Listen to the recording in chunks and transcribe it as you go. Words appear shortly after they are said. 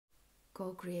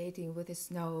Co-creating with the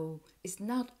snow is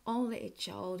not only a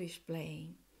childish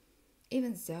playing.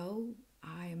 Even so,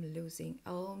 I am losing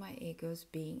all my ego's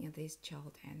being in this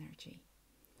child energy.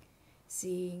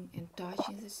 Seeing and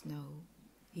touching the snow,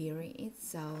 hearing its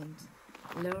sound,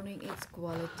 learning its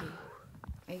quality,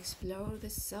 I explore the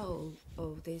soul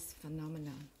of this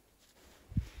phenomenon.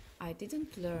 I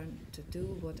didn't learn to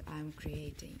do what I'm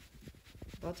creating,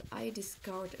 but I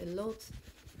discard a lot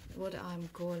what I'm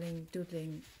calling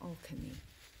doodling alchemy.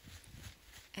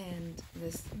 And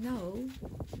the snow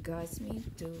guides me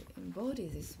to embody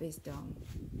this wisdom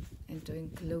and to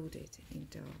include it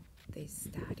into this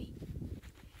study.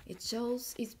 It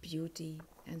shows its beauty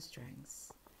and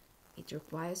strength. It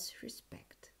requires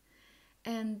respect.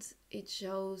 And it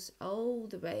shows all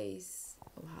the ways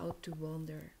of how to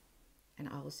wander and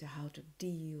also how to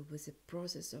deal with the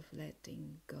process of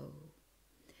letting go.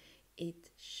 It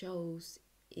shows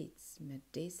its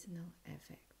medicinal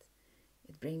effect.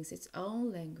 It brings its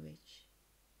own language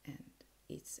and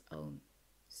its own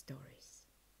stories.